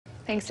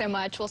Thanks so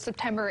much. Well,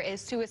 September is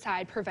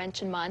Suicide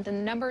Prevention Month, and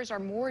the numbers are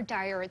more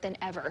dire than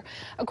ever.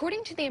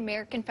 According to the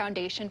American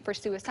Foundation for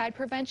Suicide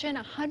Prevention,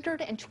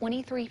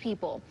 123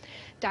 people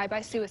die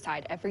by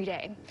suicide every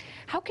day.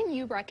 How can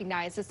you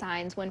recognize the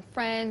signs when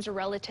friends or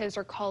relatives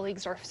or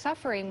colleagues are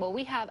suffering? Well,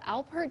 we have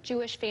Alpert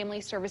Jewish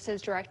Family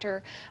Services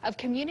Director of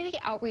Community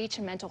Outreach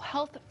and Mental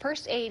Health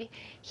First Aid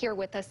here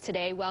with us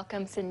today.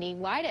 Welcome, Sydney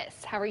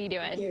Wides. How are you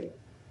doing? Thank you.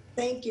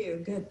 Thank you.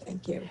 Good,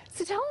 thank you.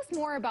 So tell us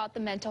more about the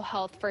Mental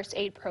Health First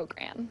Aid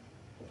Program.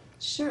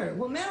 Sure.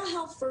 Well, Mental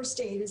Health First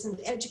Aid is an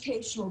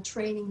educational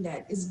training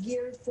that is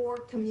geared for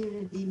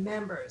community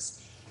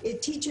members.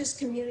 It teaches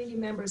community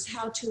members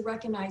how to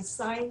recognize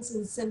signs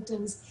and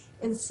symptoms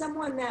in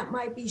someone that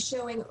might be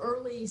showing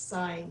early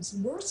signs,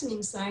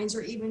 worsening signs,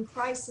 or even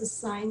crisis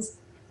signs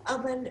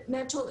of a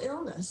mental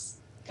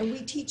illness. And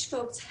we teach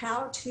folks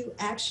how to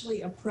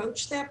actually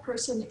approach that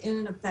person in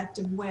an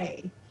effective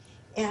way.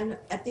 And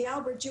at the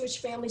Alpert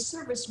Jewish Family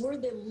Service, we're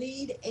the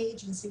lead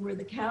agency. We're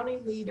the county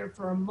leader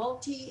for a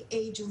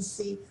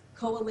multi-agency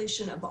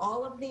coalition of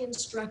all of the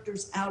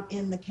instructors out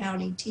in the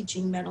county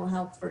teaching mental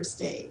health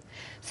first aid.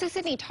 So,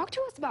 Sydney, talk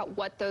to us about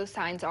what those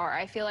signs are.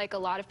 I feel like a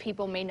lot of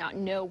people may not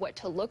know what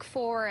to look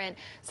for, and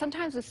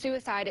sometimes with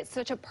suicide, it's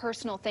such a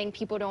personal thing.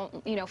 People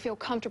don't, feel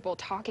comfortable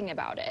talking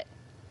about it.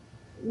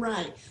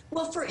 Right.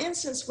 Well, for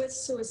instance, with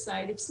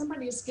suicide, if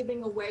somebody is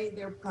giving away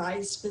their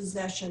prized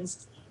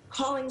possessions,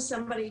 calling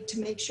somebody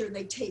to make sure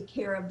they take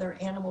care of their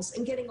animals,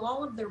 and getting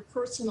all of their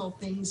personal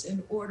things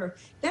in order,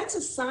 that's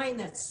a sign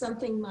that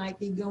something might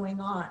be going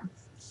on.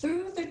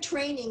 Through the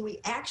training, we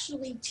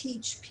actually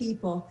teach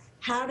people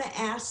how to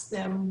ask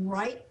them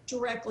right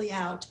directly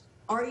out,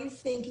 are you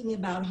thinking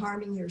about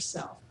harming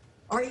yourself?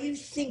 Are you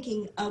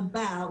thinking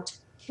about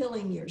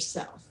killing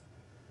yourself?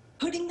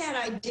 Putting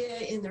that idea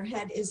in their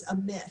head is a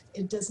myth.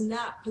 It does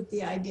not put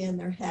the idea in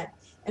their head.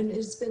 And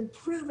it's been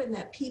proven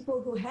that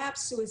people who have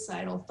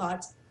suicidal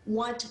thoughts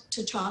want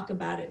to talk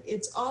about it.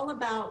 It's all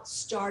about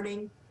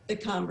starting the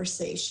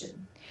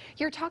conversation.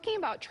 You're talking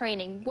about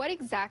training. What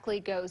exactly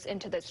goes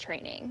into this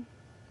training?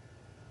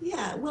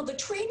 Yeah, well, the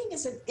training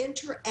is an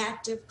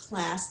interactive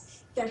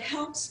class that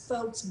helps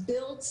folks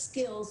build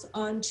skills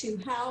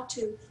onto how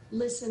to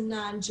listen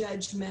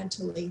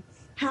non-judgmentally,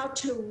 how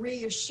to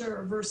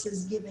reassure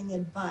versus giving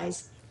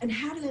advice, and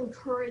how to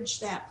encourage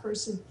that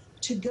person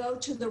to go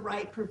to the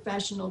right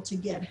professional to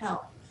get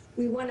help.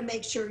 We want to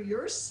make sure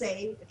you're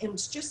safe, and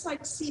it's just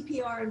like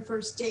CPR and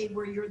first aid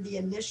where you're the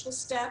initial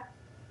step.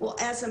 Well,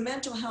 as a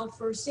mental health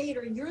first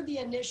aider, you're the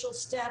initial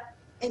step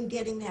in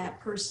getting that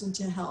person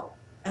to help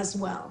as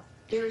well.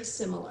 Very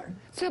similar.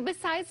 So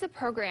besides the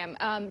program,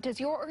 does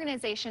your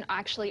organization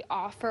actually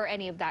offer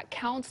any of that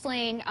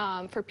counseling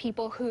for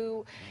people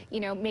who,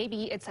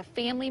 maybe it's a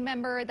family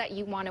member that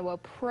you want to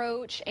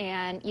approach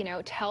and,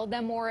 tell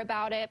them more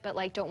about it, but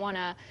don't want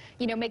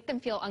to, make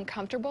them feel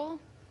uncomfortable?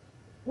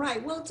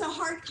 Right. Well, it's a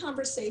hard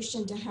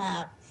conversation to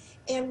have,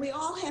 and we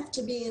all have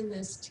to be in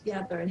this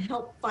together and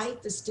help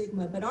fight the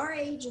stigma. But our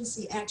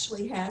agency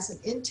actually has an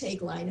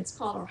intake line. It's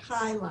called our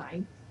HI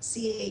line,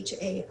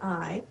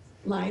 CHAI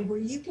line, where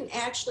you can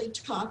actually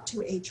talk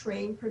to a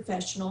trained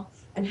professional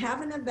and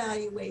have an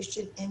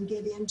evaluation and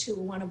get into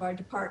one of our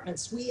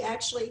departments. We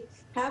actually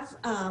have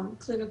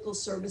clinical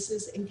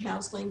services and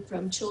counseling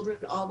from children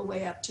all the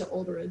way up to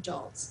older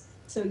adults.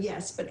 So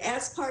yes, but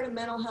as part of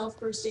mental health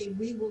first aid,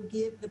 we will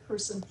give the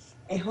person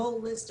a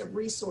whole list of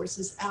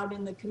resources out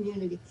in the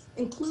community,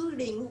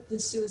 including the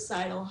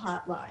suicidal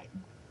hotline.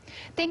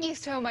 Thank you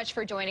so much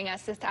for joining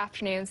us this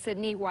afternoon.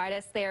 Sydney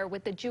Wides there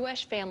with the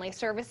Jewish Family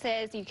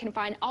Services. You can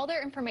find all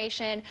their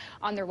information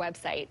on their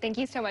website. Thank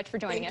you so much for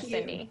joining us,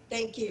 Sydney.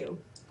 Thank you.